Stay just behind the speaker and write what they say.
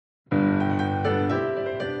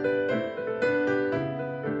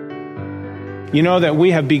You know that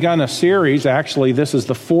we have begun a series. Actually, this is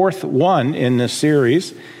the fourth one in this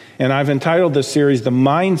series. And I've entitled this series, The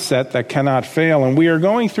Mindset That Cannot Fail. And we are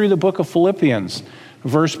going through the book of Philippians,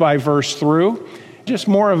 verse by verse through. Just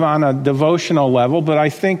more of on a devotional level, but I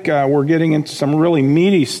think we're getting into some really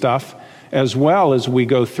meaty stuff as well as we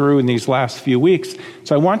go through in these last few weeks.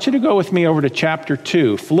 So I want you to go with me over to chapter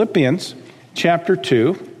 2, Philippians chapter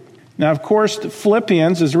 2. Now, of course,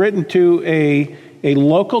 Philippians is written to a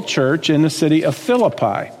local church in the city of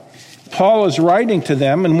Philippi. Paul is writing to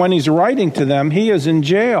them, and when he's writing to them, he is in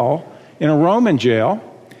jail, in a Roman jail,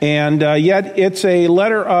 and yet it's a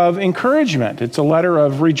letter of encouragement. It's a letter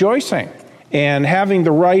of rejoicing and having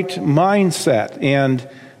the right mindset. And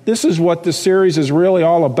this is what this series is really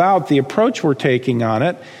all about, the approach we're taking on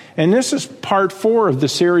it. And this is part 4 of the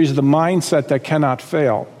series, The Mindset That Cannot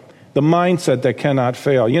Fail. The mindset that cannot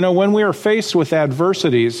fail. You know, when we are faced with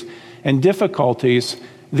adversities and difficulties,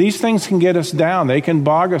 these things can get us down. They can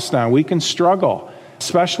bog us down. We can struggle,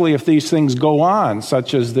 especially if these things go on,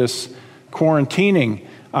 such as this quarantining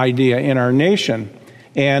idea in our nation.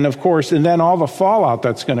 And of course, and then all the fallout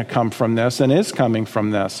that's going to come from this and is coming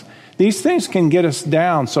from this. These things can get us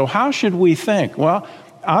down. So how should we think? Well,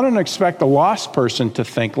 I don't expect a lost person to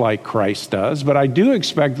think like Christ does, but I do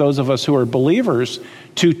expect those of us who are believers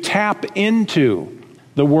to tap into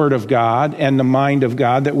the Word of God and the mind of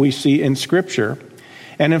God that we see in Scripture.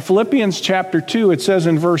 And in Philippians chapter 2, it says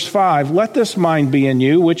in verse 5, "Let this mind be in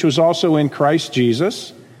you, which was also in Christ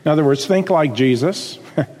Jesus." In other words, think like Jesus.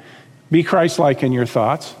 Be Christ-like in your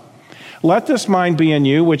thoughts. "Let this mind be in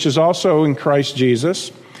you, which is also in Christ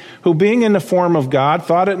Jesus, who being in the form of God,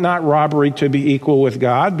 thought it not robbery to be equal with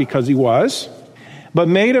God," because he was, "but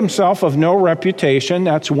made himself of no reputation,"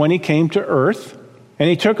 that's when he came to earth, "and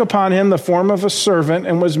he took upon him the form of a servant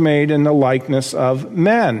and was made in the likeness of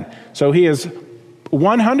men." So he is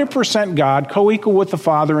 100% God, co-equal with the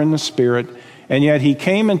Father in the Spirit, and yet he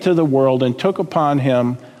came into the world and took upon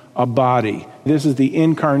him a body. This is the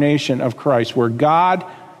incarnation of Christ, where God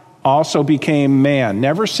also became man,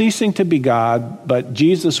 never ceasing to be God, but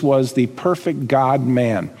Jesus was the perfect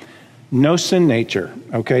God-man. No sin nature,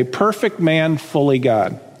 okay? Perfect man, fully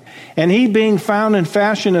God. "And he being found in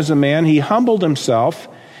fashion as a man, he humbled himself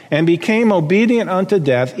and became obedient unto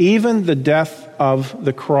death, even the death of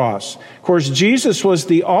the cross." Of course, Jesus was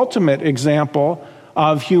the ultimate example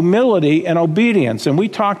of humility and obedience. And we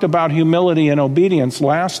talked about humility and obedience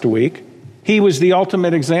last week. He was the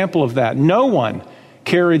ultimate example of that. No one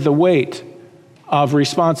carried the weight of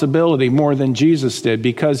responsibility more than Jesus did,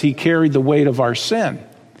 because he carried the weight of our sin.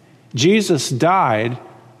 Jesus died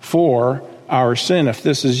for our sin. If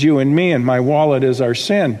this is you and me and my wallet is our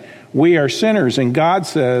sin, we are sinners, and God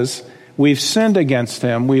says we've sinned against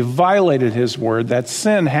him. We've violated his word. That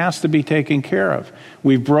sin has to be taken care of.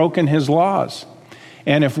 We've broken his laws.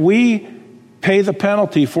 And if we pay the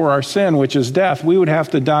penalty for our sin, which is death, we would have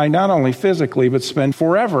to die not only physically, but spend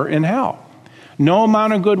forever in hell. No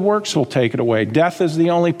amount of good works will take it away. Death is the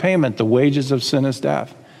only payment. The wages of sin is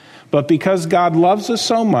death. But because God loves us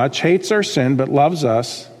so much, hates our sin, but loves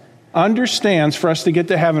us, understands for us to get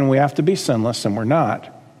to heaven, we have to be sinless, and we're not.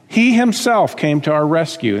 He himself came to our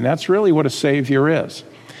rescue, and that's really what a Savior is.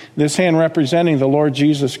 This hand representing the Lord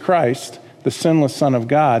Jesus Christ, the sinless Son of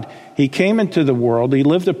God. He came into the world. He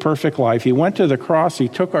lived a perfect life. He went to the cross. He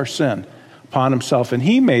took our sin upon himself, and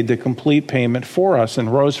he made the complete payment for us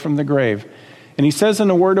and rose from the grave. And he says in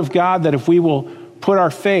the Word of God that if we will put our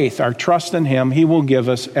faith, our trust in him, he will give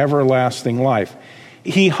us everlasting life.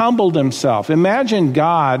 He humbled himself. Imagine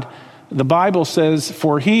God, the Bible says,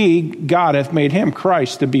 "For he, God, hath made him,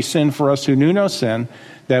 Christ, to be sin for us who knew no sin,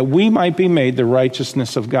 that we might be made the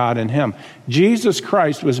righteousness of God in him." Jesus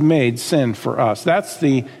Christ was made sin for us. That's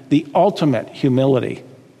the ultimate humility.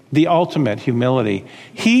 The ultimate humility.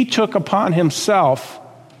 He took upon himself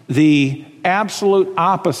the absolute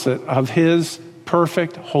opposite of his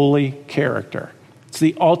perfect, holy character. It's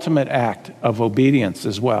the ultimate act of obedience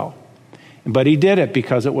as well. But he did it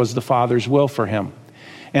because it was the Father's will for him.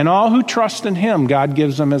 And all who trust in him, God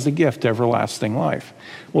gives them as a gift everlasting life.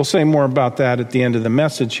 We'll say more about that at the end of the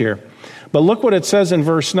message here. But look what it says in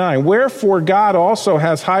verse 9. "Wherefore God also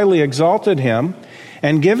has highly exalted him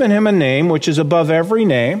and given him a name which is above every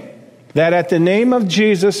name, that at the name of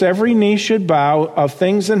Jesus every knee should bow, of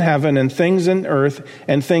things in heaven and things in earth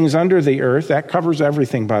and things under the earth." That covers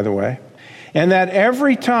everything, by the way. "And that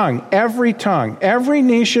every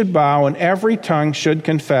knee should bow and every tongue should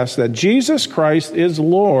confess that Jesus Christ is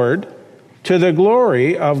Lord, to the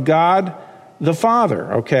glory of God the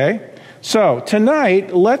Father." Okay? So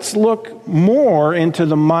tonight, let's look more into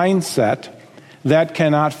the mindset that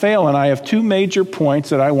cannot fail. And I have two major points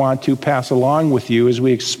that I want to pass along with you as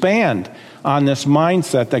we expand on this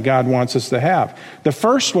mindset that God wants us to have. The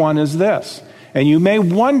first one is this, and you may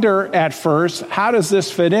wonder at first, how does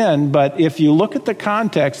this fit in? But if you look at the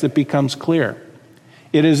context, it becomes clear.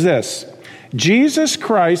 It is this: Jesus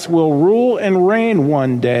Christ will rule and reign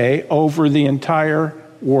one day over the entire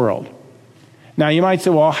world. Now you might say,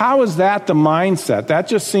 well, how is that the mindset? That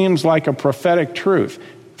just seems like a prophetic truth.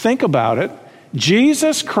 Think about it.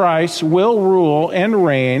 Jesus Christ will rule and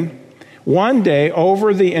reign one day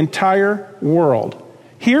over the entire world.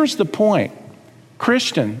 Here's the point.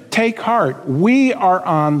 Christian, take heart. We are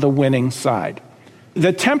on the winning side.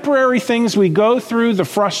 The temporary things we go through, the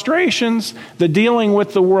frustrations, the dealing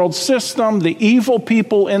with the world system, the evil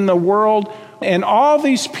people in the world, and all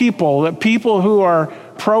these people, the people who are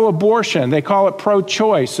pro-abortion, they call it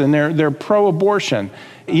pro-choice, and they're pro-abortion.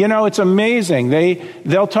 You know, it's amazing.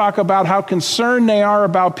 They'll talk about how concerned they are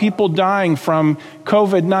about people dying from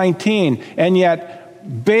COVID-19, and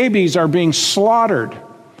yet babies are being slaughtered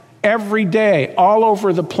every day all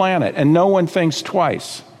over the planet, and no one thinks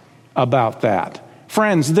twice about that.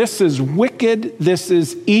 Friends, this is wicked, this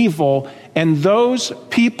is evil, and those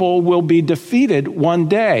people will be defeated one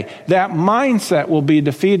day. That mindset will be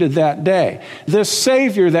defeated that day. This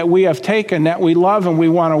Savior that we have taken, that we love and we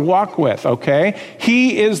want to walk with, okay?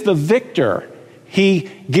 He is the victor. He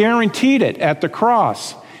guaranteed it at the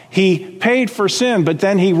cross. He paid for sin, but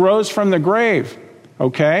then he rose from the grave,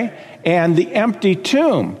 okay? And the empty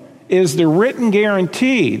tomb is the written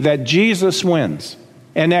guarantee that Jesus wins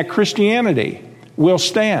and that Christianity will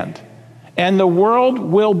stand. And the world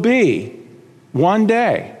will be one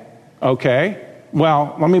day, okay?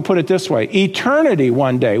 Well, let me put it this way. Eternity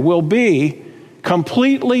one day will be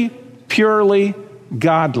completely, purely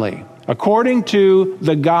godly, according to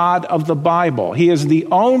the God of the Bible. He is the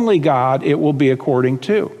only God it will be according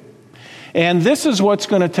to. And this is what's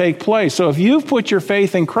going to take place. So if you've put your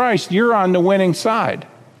faith in Christ, you're on the winning side.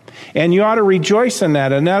 And you ought to rejoice in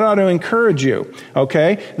that, and that ought to encourage you,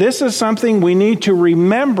 okay? This is something we need to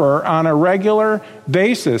remember on a regular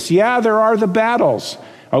basis. Yeah, there are the battles,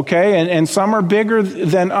 okay? And some are bigger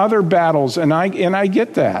than other battles, and I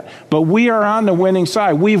get that. But we are on the winning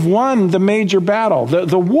side. We've won the major battle.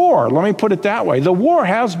 The war, let me put it that way. The war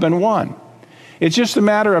has been won. It's just a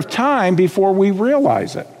matter of time before we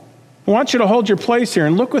realize it. I want you to hold your place here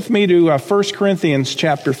and look with me to 1 Corinthians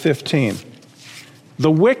chapter 15. The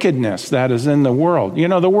wickedness that is in the world. You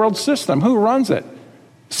know, the world system, who runs it?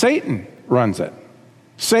 Satan runs it.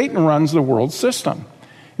 Satan runs the world system.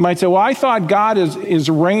 You might say, well, I thought God is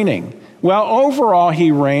reigning. Well, overall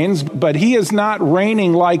he reigns, but he is not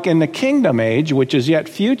reigning like in the kingdom age, which is yet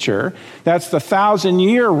future. That's the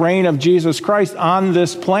 1,000-year reign of Jesus Christ on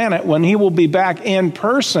this planet when he will be back in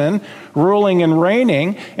person, ruling and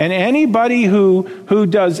reigning. And anybody who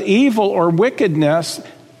does evil or wickedness,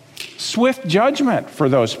 swift judgment for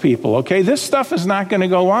those people, okay? This stuff is not going to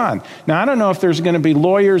go on. Now, I don't know if there's going to be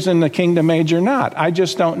lawyers in the kingdom age or not. I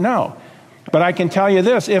just don't know. But I can tell you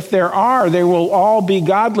this, if there are, they will all be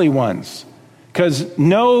godly ones, because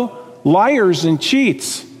no liars and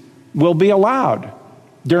cheats will be allowed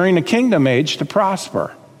during the kingdom age to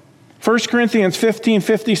prosper. 1 Corinthians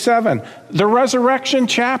 15:57, the resurrection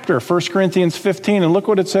chapter, 1 Corinthians 15, and look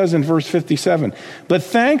what it says in verse 57. But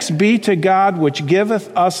thanks be to God which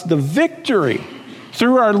giveth us the victory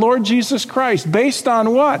through our Lord Jesus Christ. Based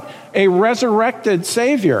on what? A resurrected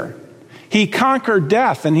Savior. He conquered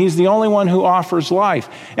death, and he's the only one who offers life.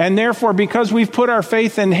 And therefore, because we've put our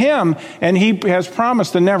faith in him, and he has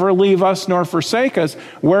promised to never leave us nor forsake us,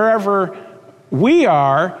 wherever we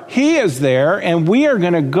are, he is there, and we are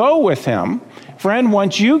going to go with him. Friend,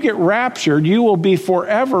 once you get raptured, you will be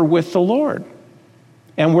forever with the Lord.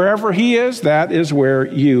 And wherever he is, that is where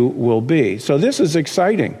you will be. So this is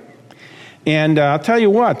exciting. And I'll tell you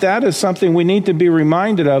what, that is something we need to be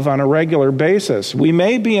reminded of on a regular basis. We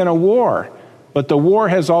may be in a war, but the war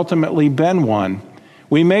has ultimately been won.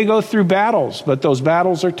 We may go through battles, but those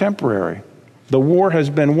battles are temporary. The war has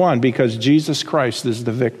been won because Jesus Christ is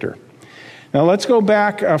the victor. Now let's go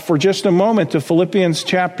back for just a moment to Philippians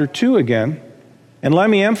chapter 2 again, and let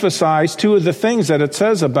me emphasize two of the things that it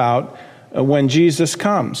says about when Jesus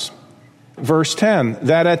comes. Verse 10,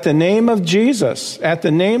 that at the name of Jesus.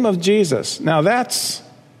 Now that's,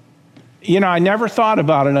 I never thought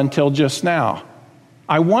about it until just now.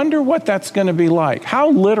 I wonder what that's going to be like. How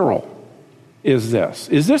literal is this?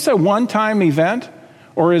 Is this a one-time event?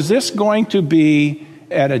 Or is this going to be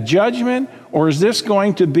at a judgment? Or is this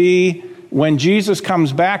going to be when Jesus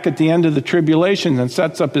comes back at the end of the tribulation and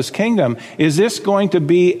sets up his kingdom? Is this going to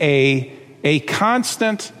be a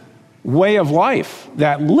constant way of life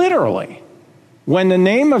that literally, when the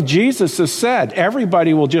name of Jesus is said,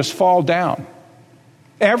 everybody will just fall down.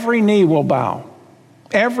 Every knee will bow.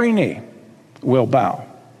 Every knee will bow.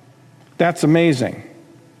 That's amazing.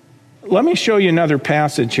 Let me show you another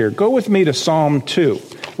passage here. Go with me to Psalm 2,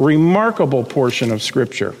 remarkable portion of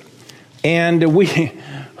Scripture. And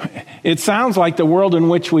it sounds like the world in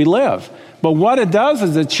which we live. But what it does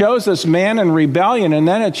is it shows us man in rebellion, and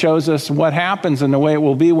then it shows us what happens and the way it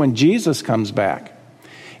will be when Jesus comes back.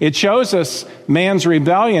 It shows us man's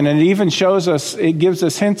rebellion, and it even shows us, it gives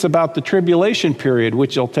us hints about the tribulation period,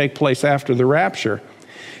 which will take place after the rapture.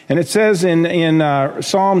 And it says in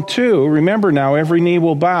Psalm 2, remember now, every knee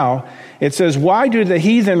will bow. It says, why do the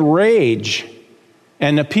heathen rage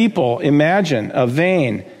and the people imagine a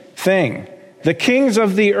vain thing? The kings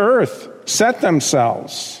of the earth set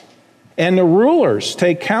themselves, and the rulers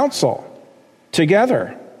take counsel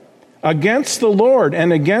together against the Lord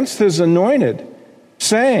and against his anointed,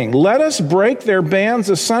 saying, let us break their bands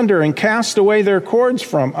asunder and cast away their cords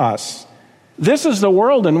from us. This is the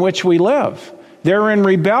world in which we live. They're in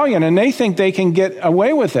rebellion, and they think they can get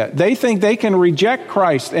away with it. They think they can reject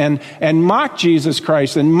Christ and mock Jesus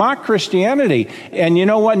Christ and mock Christianity. And you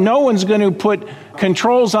know what? No one's going to put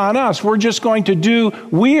controls on us. We're just going to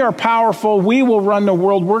we are powerful. We will run the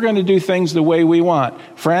world. We're going to do things the way we want.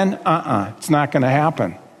 Friend, it's not going to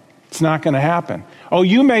happen. It's not going to happen. Oh,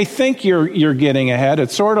 you may think you're getting ahead.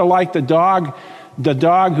 It's sort of like the dog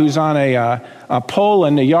who's on a pole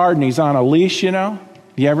in the yard and he's on a leash, you know?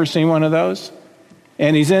 You ever seen one of those?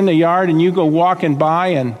 And he's in the yard, and you go walking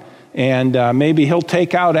by, and maybe he'll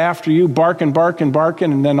take out after you, barking,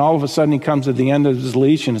 and then all of a sudden he comes at the end of his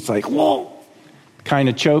leash, and it's like, whoa, kind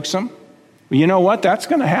of chokes him. Well, you know what? That's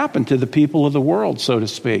going to happen to the people of the world, so to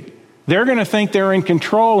speak. They're going to think they're in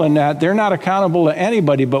control and that they're not accountable to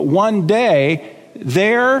anybody, but one day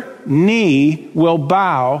their knee will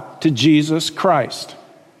bow to Jesus Christ.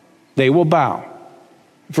 They will bow.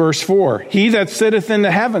 Verse 4, he that sitteth in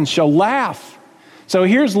the heavens shall laugh. So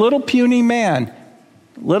here's little puny man.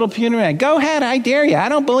 Go ahead, I dare you. I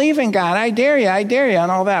don't believe in God. I dare you, and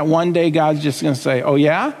all that. One day God's just going to say, oh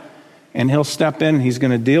yeah? And he'll step in and he's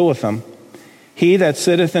going to deal with them. He that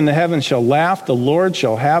sitteth in the heavens shall laugh. The Lord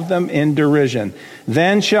shall have them in derision.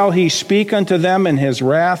 Then shall he speak unto them in his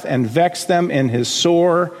wrath and vex them in his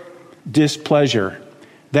sore displeasure.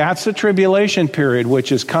 That's the tribulation period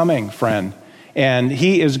which is coming, friend. And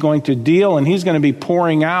he is going to deal, and he's going to be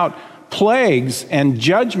pouring out plagues and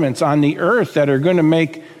judgments on the earth that are going to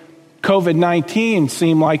make COVID-19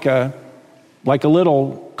 seem like a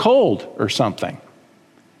little cold or something.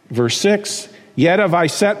 Verse 6, yet have I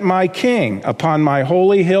set my king upon my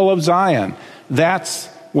holy hill of Zion. That's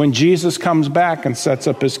when Jesus comes back and sets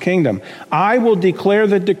up his kingdom. I will declare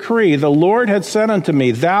the decree. The Lord had said unto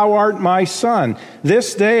me, thou art my son.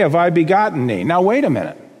 This day have I begotten thee. Now wait a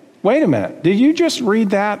minute. Did you just read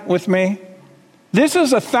that with me? This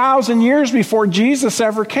is 1,000 years before Jesus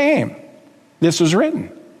ever came. This was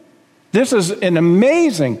written. This is an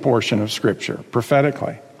amazing portion of Scripture,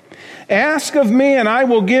 prophetically. Ask of me, and I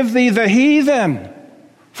will give thee the heathen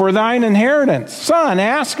for thine inheritance. Son,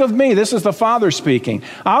 ask of me. This is the Father speaking.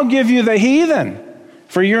 I'll give you the heathen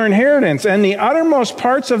for your inheritance, and the uttermost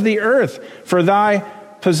parts of the earth for thy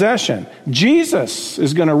possession. Jesus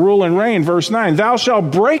is going to rule and reign. Verse 9, thou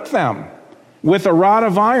shalt break them with a rod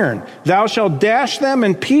of iron. Thou shalt dash them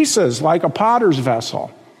in pieces like a potter's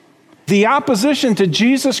vessel. The opposition to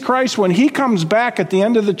Jesus Christ, when he comes back at the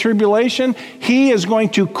end of the tribulation, he is going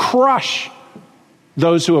to crush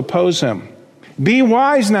those who oppose him. Be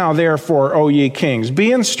wise now, therefore, O ye kings.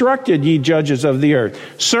 Be instructed, ye judges of the earth.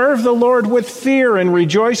 Serve the Lord with fear and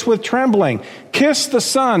rejoice with trembling. Kiss the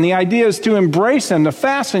Son. The idea is to embrace him, to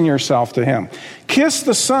fasten yourself to him. Kiss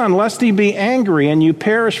the Son, lest he be angry and you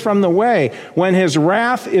perish from the way, when his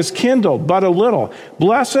wrath is kindled but a little.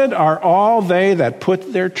 Blessed are all they that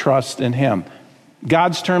put their trust in him.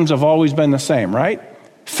 God's terms have always been the same, right?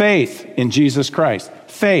 Faith in Jesus Christ.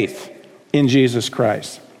 Faith in Jesus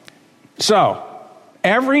Christ. So,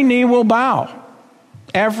 every knee will bow.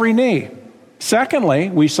 Every knee. Secondly,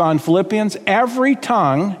 we saw in Philippians, every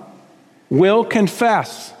tongue will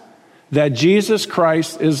confess that Jesus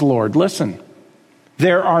Christ is Lord. Listen,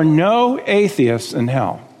 there are no atheists in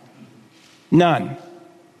hell. None.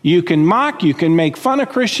 You can mock, you can make fun of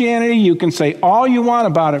Christianity, you can say all you want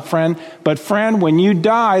about it, friend. But friend, when you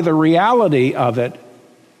die, the reality of it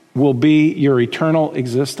will be your eternal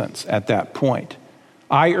existence at that point.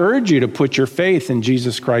 I urge you to put your faith in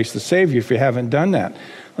Jesus Christ the Savior if you haven't done that.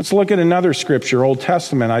 Let's look at another scripture, Old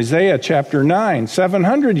Testament, Isaiah chapter 9,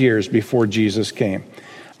 700 years before Jesus came.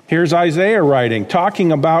 Here's Isaiah writing,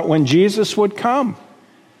 talking about when Jesus would come.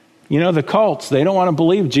 You know, the cults, they don't want to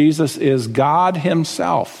believe Jesus is God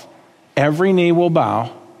himself. Every knee will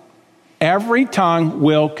bow. Every tongue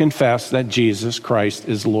will confess that Jesus Christ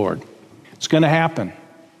is Lord. It's going to happen.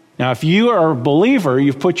 Now, if you are a believer,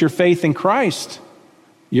 you've put your faith in Christ,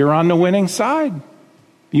 you're on the winning side.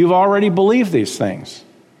 You've already believed these things.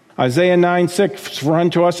 Isaiah 9:6, for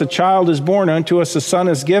unto us a child is born, unto us a son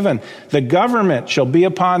is given. The government shall be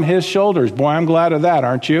upon his shoulders. Boy, I'm glad of that,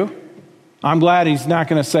 aren't you? I'm glad he's not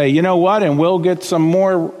going to say, you know what, and we'll get some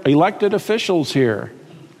more elected officials here.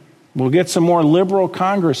 We'll get some more liberal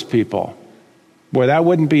Congress people. Boy, that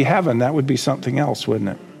wouldn't be heaven. That would be something else, wouldn't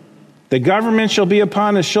it? The government shall be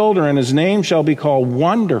upon his shoulder, and his name shall be called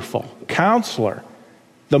Wonderful, Counselor,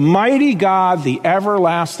 the Mighty God, the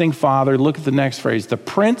Everlasting Father. Look at the next phrase, the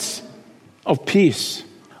Prince of Peace.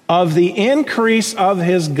 Of the increase of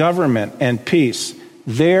his government and peace,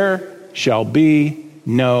 there shall be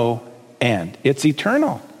no end. It's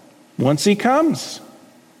eternal. Once he comes,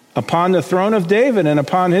 upon the throne of David and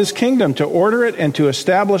upon his kingdom, to order it and to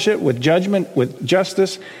establish it with judgment, with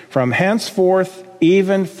justice, from henceforth,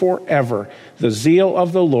 even forever. The zeal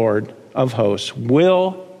of the Lord of hosts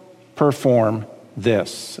will perform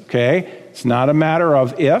this. Okay? It's not a matter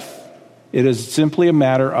of if, it is simply a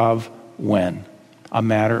matter of when. A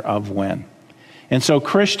matter of when. And so,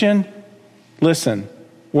 Christian, listen,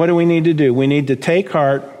 what do we need to do? We need to take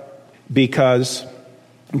heart, because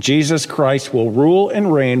Jesus Christ will rule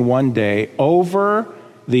and reign one day over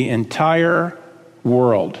the entire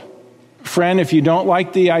world. Friend, if you don't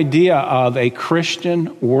like the idea of a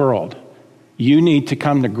Christian world, you need to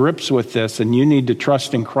come to grips with this, and you need to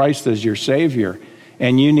trust in Christ as your Savior,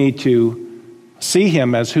 and you need to see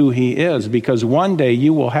him as who he is, because one day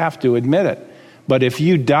you will have to admit it. But if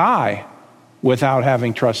you die without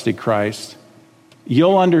having trusted Christ,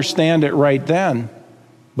 you'll understand it right then,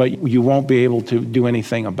 but you won't be able to do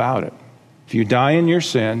anything about it. If you die in your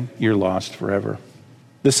sin, you're lost forever.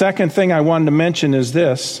 The second thing I wanted to mention is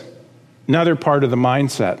this, another part of the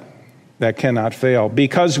mindset that cannot fail.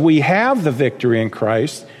 Because we have the victory in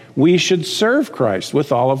Christ, we should serve Christ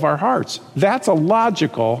with all of our hearts. That's a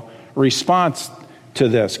logical response to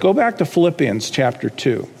this. Go back to Philippians chapter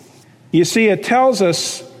 2. You see, it tells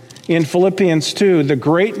us in Philippians 2 the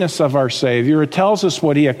greatness of our Savior. It tells us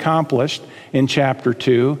what he accomplished in chapter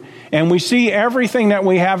 2. And we see everything that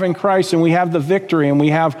we have in Christ, and we have the victory, and we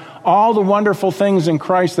have all the wonderful things in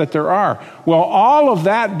Christ that there are. Well, all of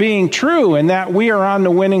that being true, and that we are on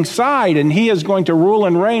the winning side, and he is going to rule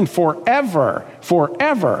and reign forever,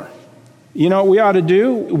 forever. You know what we ought to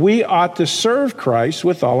do? We ought to serve Christ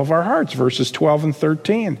with all of our hearts. Verses 12 and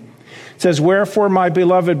 13. It says, wherefore, my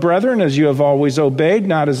beloved brethren, as you have always obeyed,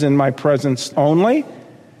 not as in my presence only,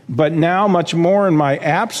 but now much more in my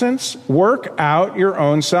absence, work out your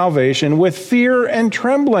own salvation with fear and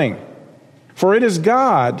trembling. For it is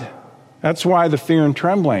God. That's why the fear and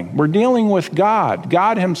trembling. We're dealing with God,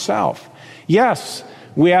 God himself. Yes,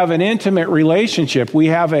 we have an intimate relationship. We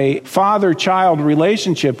have a father-child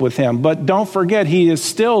relationship with him. But don't forget, he is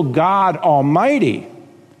still God Almighty.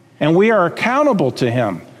 And we are accountable to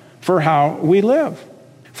him for how we live.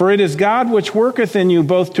 For it is God which worketh in you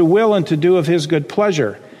both to will and to do of his good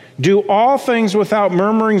pleasure. Do all things without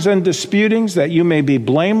murmurings and disputings, that you may be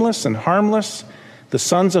blameless and harmless, the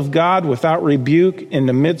sons of God without rebuke in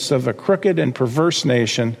the midst of a crooked and perverse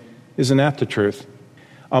nation. Isn't that the truth?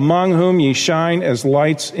 Among whom ye shine as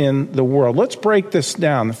lights in the world. Let's break this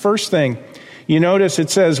down. The first thing, you notice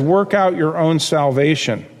it says, work out your own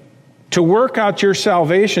salvation. To work out your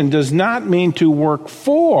salvation does not mean to work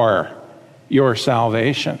for your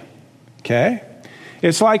salvation. Okay?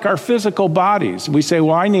 It's like our physical bodies. We say,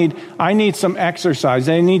 well, I need some exercise.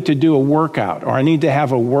 I need to do a workout, or I need to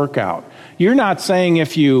have a workout. You're not saying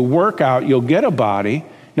if you work out, you'll get a body.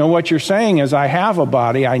 No, what you're saying is, I have a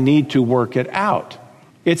body, I need to work it out.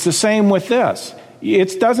 It's the same with this.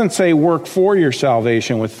 It doesn't say work for your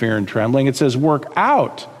salvation with fear and trembling. It says work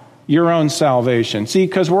out your own salvation. See,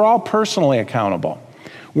 because we're all personally accountable.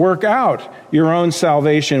 Work out your own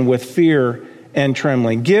salvation with fear and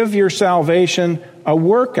trembling. Give your salvation a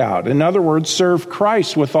workout. In other words, serve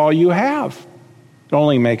Christ with all you have. It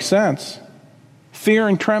only makes sense. Fear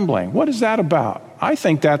and trembling. What is that about? I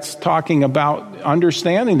think that's talking about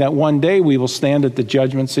understanding that one day we will stand at the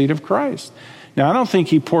judgment seat of Christ. Now, I don't think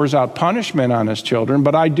he pours out punishment on his children,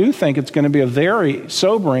 but I do think it's going to be a very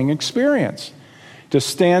sobering experience to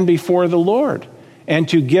stand before the Lord and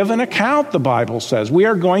to give an account, the Bible says. We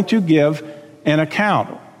are going to give an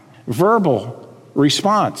account. Verbal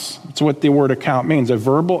response. That's what the word account means, a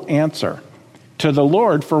verbal answer to the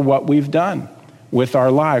Lord for what we've done. with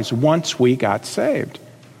our lives once we got saved.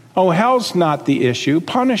 Oh, hell's not the issue.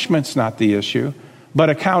 Punishment's not the issue. But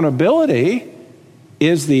accountability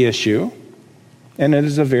is the issue, and it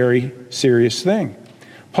is a very serious thing.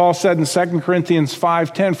 Paul said in 2 Corinthians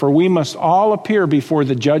 5:10, "For we must all appear before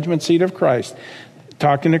the judgment seat of Christ,"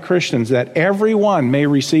 talking to Christians, "that every one may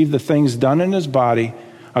receive the things done in his body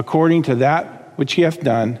according to that which he hath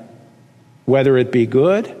done, whether it be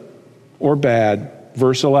good or bad."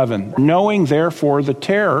 Verse 11, "Knowing therefore the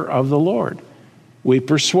terror of the Lord, we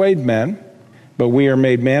persuade men, but we are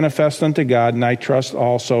made manifest unto God, and I trust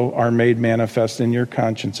also are made manifest in your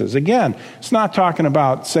consciences." Again, it's not talking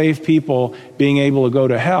about saved people being able to go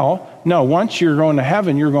to hell. No, once you're going to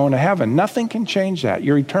heaven, you're going to heaven. Nothing can change that.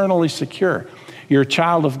 You're eternally secure. You're a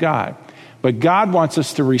child of God. But God wants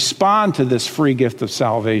us to respond to this free gift of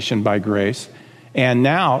salvation by grace and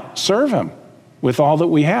now serve him with all that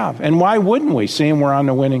we have. And why wouldn't we, seeing we're on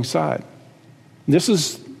the winning side? This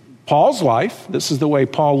is Paul's life. This is the way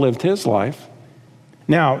Paul lived his life.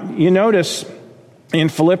 Now, you notice in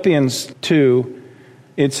Philippians 2,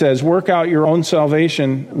 it says, "Work out your own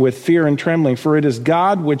salvation with fear and trembling, for it is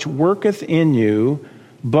God which worketh in you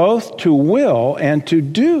both to will and to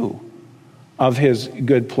do of his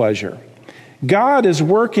good pleasure." God is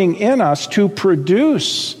working in us to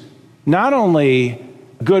produce not only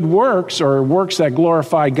good works or works that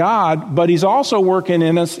glorify God, but he's also working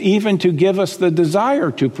in us even to give us the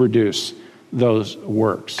desire to produce those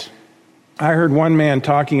works. I heard one man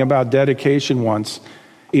talking about dedication once.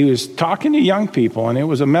 He was talking to young people, and it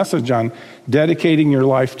was a message on dedicating your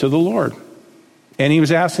life to the Lord. And he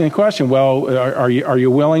was asking a question, well, are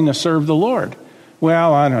you willing to serve the Lord?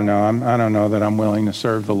 Well, I don't know. I don't know that I'm willing to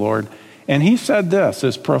serve the Lord. And he said this,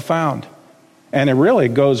 is profound. And it really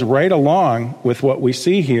goes right along with what we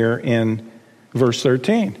see here in verse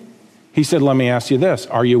 13. He said, let me ask you this.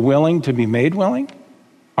 Are you willing to be made willing?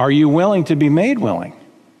 Are you willing to be made willing?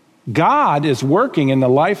 God is working in the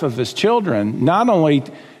life of his children.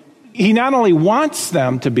 He not only wants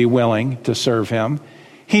them to be willing to serve him,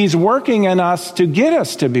 he's working in us to get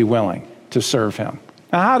us to be willing to serve him.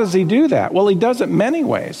 Now, how does he do that? Well, he does it many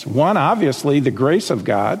ways. One, obviously, the grace of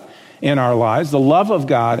God in our lives, the love of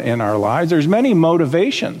God in our lives. There's many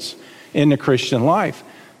motivations in the Christian life.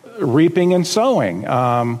 Reaping and sowing,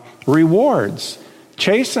 rewards,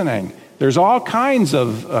 chastening. There's all kinds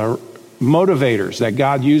of motivators that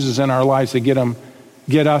God uses in our lives to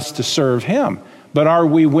get us to serve him. But are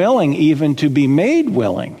we willing even to be made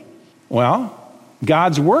willing? Well,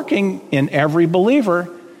 God's working in every believer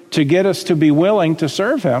to get us to be willing to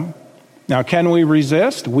serve him. Now, can we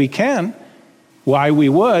resist? We can. Why we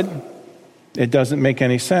would? It doesn't make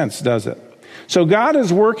any sense, does it? So God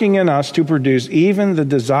is working in us to produce even the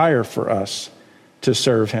desire for us to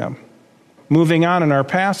serve him. Moving on in our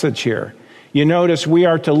passage here, you notice we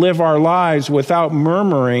are to live our lives without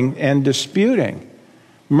murmuring and disputing.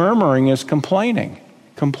 Murmuring is complaining.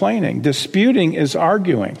 Disputing is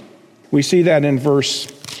arguing. We see that in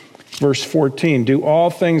verse 14. Do all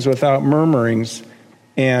things without murmurings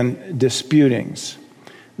and disputings.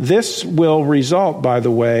 This will result, by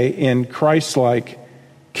the way, in Christ-like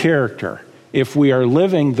character if we are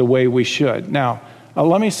living the way we should. Now,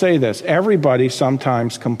 let me say this. Everybody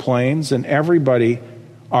sometimes complains and everybody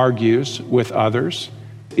argues with others.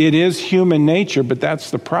 It is human nature, but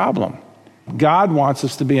that's the problem. God wants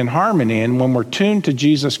us to be in harmony, and when we're tuned to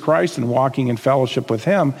Jesus Christ and walking in fellowship with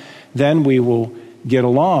him, then we will get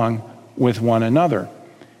along with one another.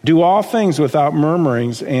 Do all things without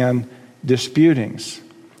murmurings and disputings.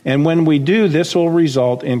 And when we do, this will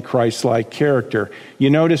result in Christ-like character. You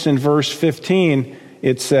notice in verse 15,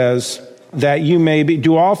 it says that you may be,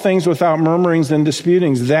 do all things without murmurings and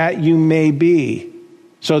disputings, that you may be.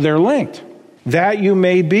 So they're linked. That you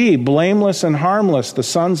may be blameless and harmless, the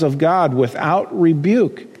sons of God, without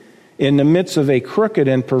rebuke, in the midst of a crooked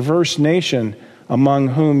and perverse nation, among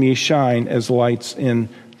whom ye shine as lights in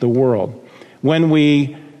the world. When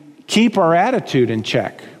we keep our attitude in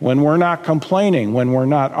check, when we're not complaining, when we're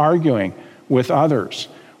not arguing with others,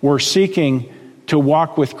 we're seeking to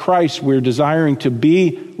walk with Christ, we're desiring to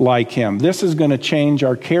be like him. This is going to change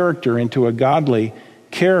our character into a godly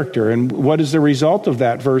character. And what is the result of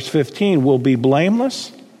that? Verse 15, we'll be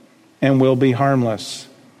blameless and we'll be harmless.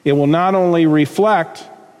 It will not only reflect,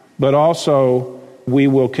 but also we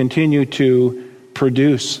will continue to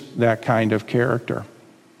produce that kind of character.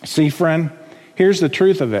 See, friend, here's the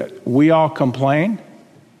truth of it. We all complain,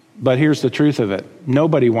 but here's the truth of it.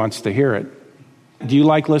 Nobody wants to hear it. Do you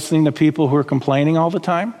like listening to people who are complaining all the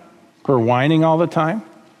time? Who are whining all the time?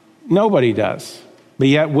 Nobody does. But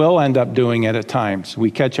yet we'll end up doing it at times. We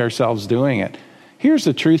catch ourselves doing it. Here's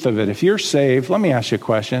the truth of it. If you're saved, let me ask you a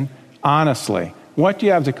question. Honestly, what do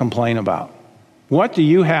you have to complain about? What do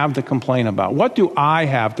you have to complain about? What do I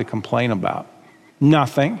have to complain about?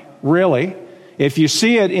 Nothing, really. If you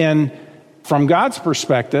see it from God's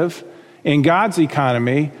perspective, in God's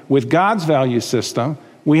economy, with God's value system,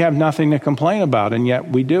 we have nothing to complain about, and yet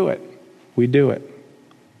we do it. We do it.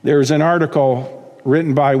 There's an article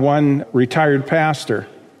written by one retired pastor,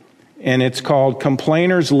 and it's called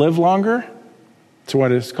 "Complainers Live Longer." That's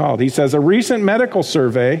what it's called. He says, a recent medical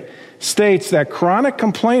survey states that chronic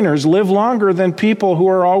complainers live longer than people who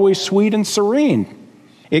are always sweet and serene.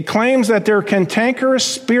 It claims that their cantankerous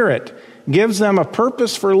spirit gives them a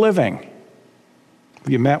purpose for living. Have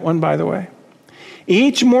you met one, by the way?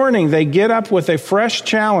 Each morning they get up with a fresh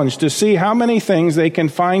challenge to see how many things they can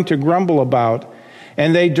find to grumble about,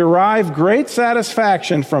 and they derive great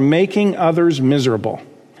satisfaction from making others miserable.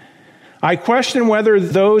 I question whether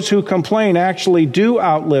those who complain actually do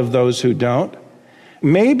outlive those who don't.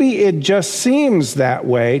 Maybe it just seems that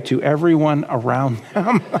way to everyone around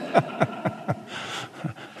them.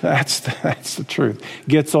 That's the truth.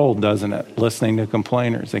 Gets old, doesn't it? Listening to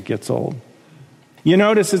complainers, it gets old. You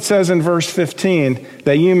notice it says in verse 15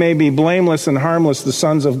 that you may be blameless and harmless, the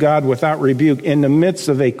sons of God, without rebuke, in the midst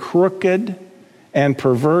of a crooked and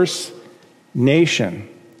perverse nation.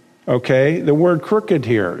 Okay, the word crooked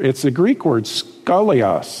here, it's the Greek word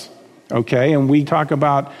skolios. Okay, and we talk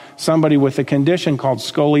about somebody with a condition called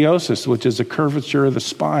scoliosis, which is a curvature of the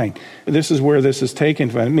spine. This is where this is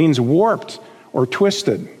taken from. It means warped or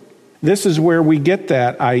twisted. This is where we get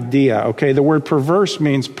that idea. Okay, the word perverse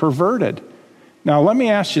means perverted. Now, let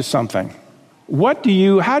me ask you something. How do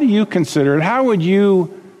you consider it? How would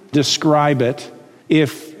you describe it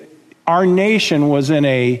if our nation was in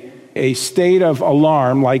a state of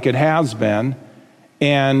alarm like it has been,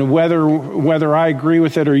 and whether I agree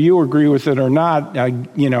with it or you agree with it or not,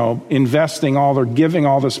 investing giving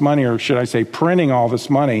all this money, or should I say printing all this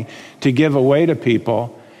money to give away to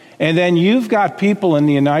people, and then you've got people in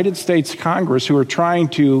the United States Congress who are trying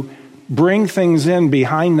to bring things in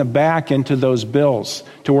behind the back into those bills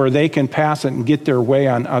to where they can pass it and get their way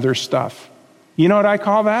on other stuff. You know what I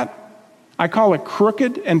call that? I call it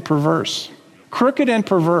crooked and perverse. Crooked and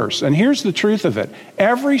perverse. And here's the truth of it.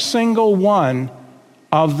 Every single one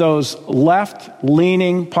of those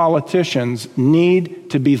left-leaning politicians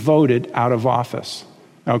need to be voted out of office.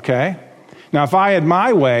 Okay? Now, if I had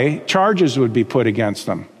my way, charges would be put against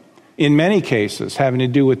them. In many cases, having to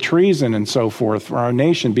do with treason and so forth for our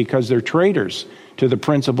nation, because they're traitors to the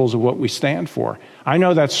principles of what we stand for. I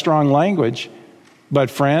know that's strong language, but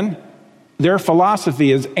friend, their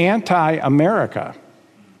philosophy is anti-America.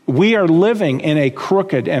 We are living in a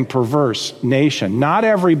crooked and perverse nation. Not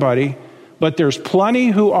everybody, but there's plenty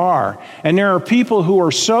who are. And there are people who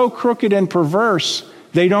are so crooked and perverse,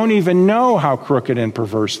 they don't even know how crooked and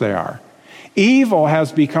perverse they are. Evil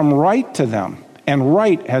has become right to them, and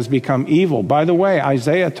right has become evil. By the way,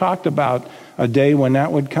 Isaiah talked about a day when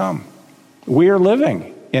that would come. We are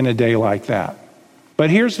living in a day like that. But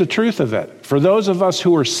here's the truth of it. For those of us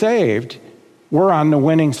who are saved, we're on the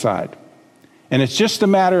winning side. And it's just a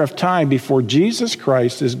matter of time before Jesus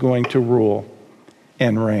Christ is going to rule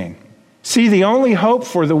and reign. See, the only hope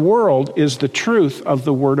for the world is the truth of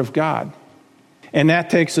the Word of God. And that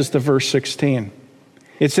takes us to verse 16.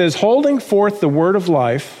 It says, holding forth the word of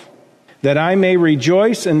life, that I may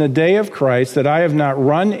rejoice in the day of Christ, that I have not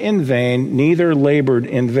run in vain, neither labored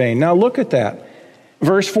in vain. Now look at that.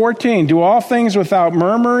 Verse 14, do all things without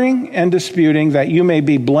murmuring and disputing, that you may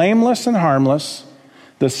be blameless and harmless,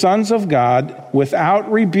 the sons of God,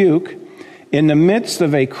 without rebuke, in the midst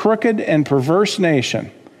of a crooked and perverse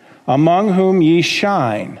nation, among whom ye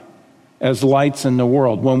shine as lights in the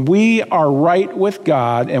world. When we are right with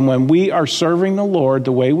God, and when we are serving the Lord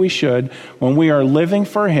the way we should, when we are living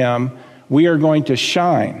for Him, we are going to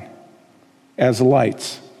shine as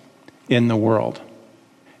lights in the world.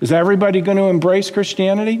 Is everybody going to embrace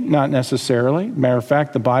Christianity? Not necessarily. Matter of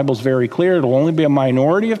fact, the Bible's very clear. It'll only be a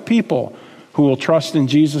minority of people who will trust in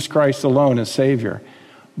Jesus Christ alone as Savior.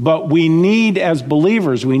 But we need, as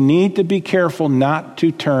believers, we need to be careful not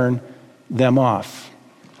to turn them off.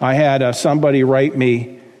 I had somebody write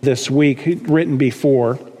me this week, written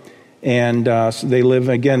before, and they live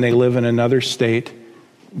in another state.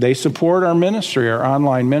 They support our ministry, our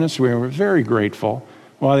online ministry, and we're very grateful.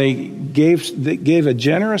 Well, they gave a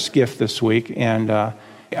generous gift this week, and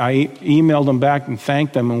I emailed them back and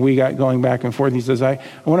thanked them, and we got going back and forth. He says, I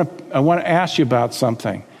want to ask you about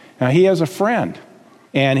something. Now, he has a friend,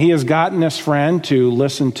 and he has gotten this friend to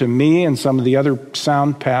listen to me and some of the other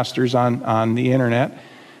sound pastors on the internet,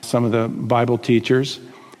 some of the Bible teachers.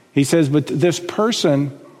 He says, but this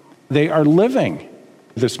person, they are living.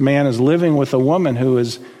 This man is living with a woman who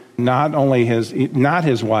is not only not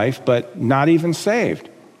his wife, but not even saved.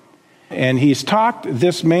 And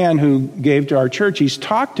this man who gave to our church, he's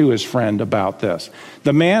talked to his friend about this.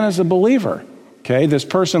 The man is a believer, okay? This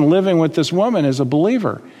person living with this woman is a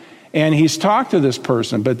believer. And he's talked to this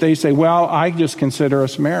person, but they say, well, I just consider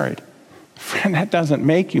us married. Friend, that doesn't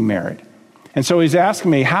make you married. And so he's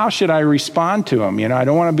asking me, how should I respond to him? I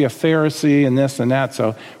don't want to be a Pharisee and this and that.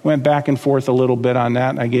 So went back and forth a little bit on that,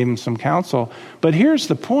 and I gave him some counsel. But here's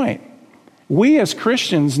the point. We as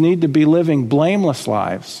Christians need to be living blameless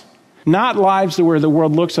lives. Not lives where the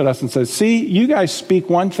world looks at us and says, see, you guys speak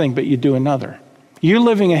one thing, but you do another. You're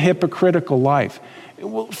living a hypocritical life.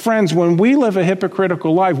 Well, friends, when we live a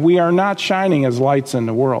hypocritical life, we are not shining as lights in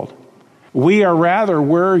the world.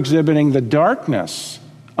 We're exhibiting the darkness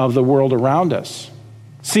of the world around us.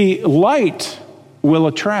 See, light will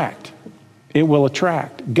attract. It will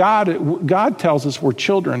attract. God tells us we're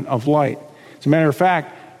children of light. As a matter of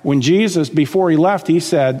fact, when Jesus, before he left, he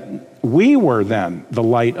said, we were then the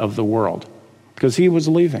light of the world, because he was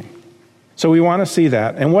leaving. So we want to see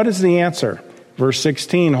that. And what is the answer? Verse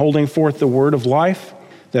 16, holding forth the word of life,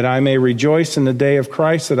 that I may rejoice in the day of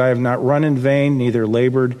Christ, that I have not run in vain, neither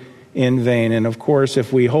labored in vain. And of course,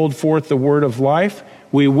 if we hold forth the word of life,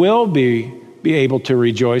 we will be able to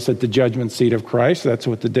rejoice at the judgment seat of Christ. That's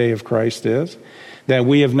what the day of Christ is. That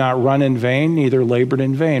we have not run in vain, neither labored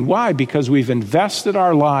in vain. Why? Because we've invested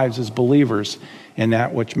our lives as believers in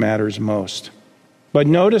that which matters most. But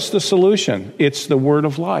notice the solution. It's the word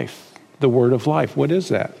of life. The word of life. What is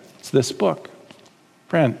that? It's this book.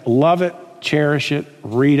 Friend, love it, cherish it,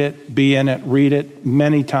 read it, be in it, read it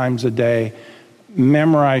many times a day.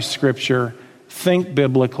 Memorize Scripture. Think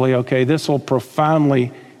biblically. Okay, this will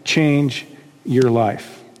profoundly change your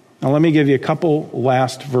life. Now let me give you a couple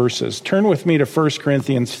last verses. Turn with me to 1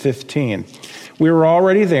 Corinthians 15. We were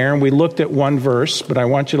already there and we looked at one verse, but I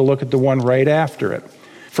want you to look at the one right after it.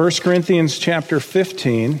 1 Corinthians chapter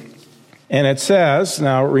 15, and it says,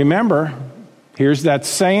 now remember, here's that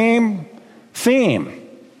same theme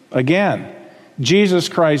again. Jesus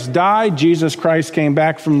Christ died. Jesus Christ came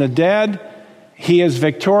back from the dead. He is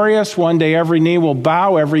victorious. One day every knee will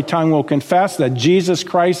bow, every tongue will confess that Jesus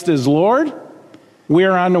Christ is Lord.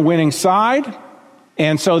 We're on the winning side.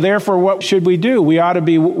 And so therefore, what should we do? We ought to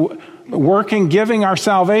be working, giving our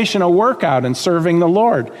salvation a workout and serving the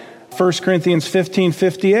Lord. 1 Corinthians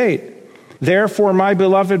 15:58. Therefore, my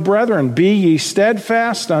beloved brethren, be ye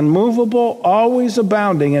steadfast, unmovable, always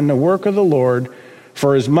abounding in the work of the Lord,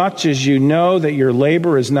 for as much as you know that your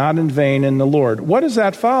labor is not in vain in the Lord. What does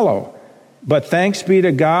that follow? But thanks be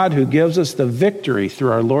to God who gives us the victory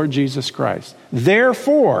through our Lord Jesus Christ.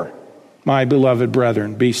 Therefore, my beloved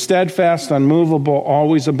brethren, be steadfast, unmovable,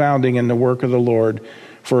 always abounding in the work of the Lord,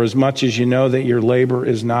 for as much as you know that your labor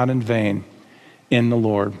is not in vain in the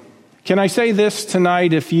Lord. Can I say this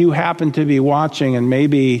tonight, if you happen to be watching and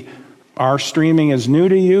maybe our streaming is new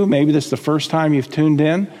to you, maybe this is the first time you've tuned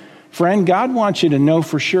in, friend, God wants you to know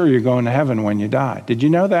for sure you're going to heaven when you die. Did you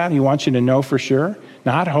know that? He wants you to know for sure.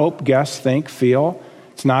 Not hope, guess, think, feel.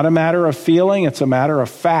 It's not a matter of feeling, it's a matter of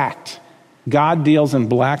fact. God deals in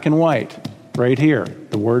black and white, right here,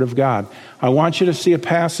 the Word of God. I want you to see a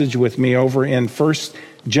passage with me over in 1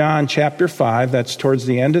 John chapter 5. That's towards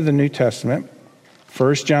the end of the New Testament.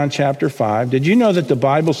 1 John chapter 5. Did you know that the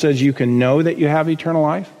Bible says you can know that you have eternal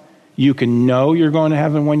life? You can know you're going to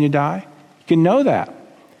heaven when you die? You can know that.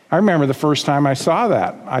 I remember the first time I saw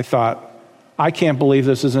that, I thought, I can't believe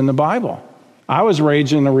this is in the Bible. I was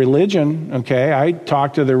raised in a religion, okay? I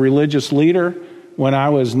talked to the religious leader when I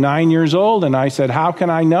was 9 years old, and I said, how can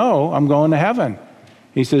I know I'm going to heaven?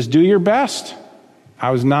 He says, do your best.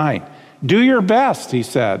 I was 9. Do your best, he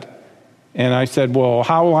said. And I said, well,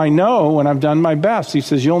 how will I know when I've done my best? He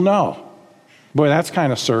says, you'll know. Boy, that's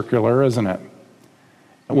kind of circular, isn't it?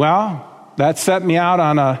 Well, that set me out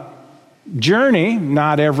on a journey,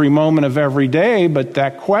 not every moment of every day, but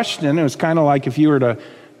that question, it was kind of like if you were to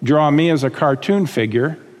draw me as a cartoon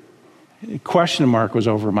figure, a question mark was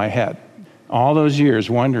over my head. All those years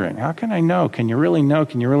wondering, how can I know? Can you really know?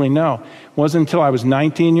 Can you really know? It wasn't until I was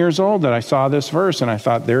 19 years old that I saw this verse and I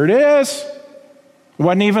thought, there it is. I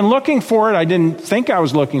wasn't even looking for it. I didn't think I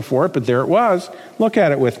was looking for it, but there it was. Look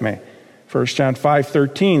at it with me. 1 John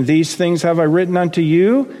 5:13. These things have I written unto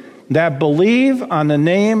you that believe on the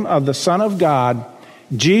name of the Son of God.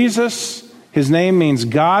 Jesus, his name means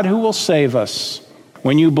God who will save us.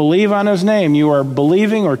 When you believe on his name, you are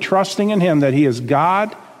believing or trusting in him that he is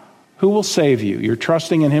God who will save you. You're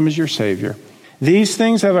trusting in him as your Savior. These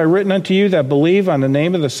things have I written unto you that believe on the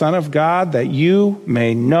name of the Son of God, that you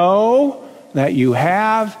may know that you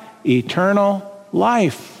have eternal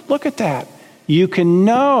life. Look at that. You can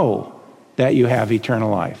know that you have eternal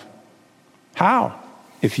life. How?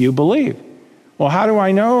 If you believe. Well, how do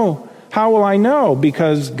I know? How will I know?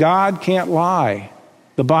 Because God can't lie.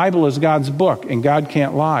 The Bible is God's book, and God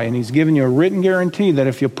can't lie. And He's given you a written guarantee that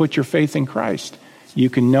if you put your faith in Christ, you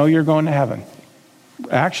can know you're going to heaven.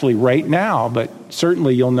 Actually, right now, but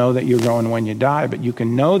certainly you'll know that you're going when you die. But you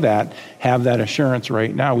can know that, have that assurance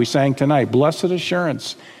right now. We sang tonight, blessed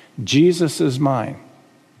assurance, Jesus is mine.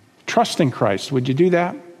 Trust in Christ. Would you do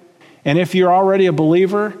that? And if you're already a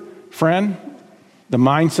believer, friend, the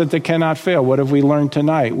mindset that cannot fail, what have we learned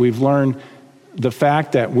tonight? We've learned the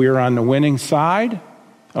fact that we're on the winning side,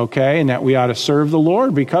 okay, and that we ought to serve the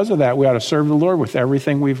Lord. Because of that, we ought to serve the Lord with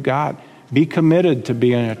everything we've got. Be committed to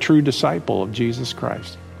being a true disciple of Jesus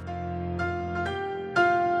Christ.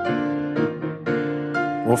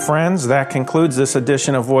 Well, friends, that concludes this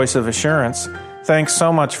edition of Voice of Assurance. Thanks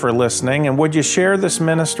so much for listening, and would you share this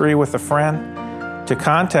ministry with a friend? To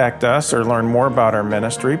contact us or learn more about our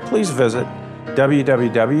ministry, please visit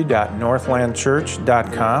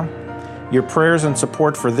www.northlandchurch.com. Your prayers and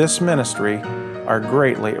support for this ministry are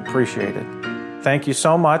greatly appreciated. Thank you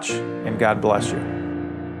so much, and God bless you.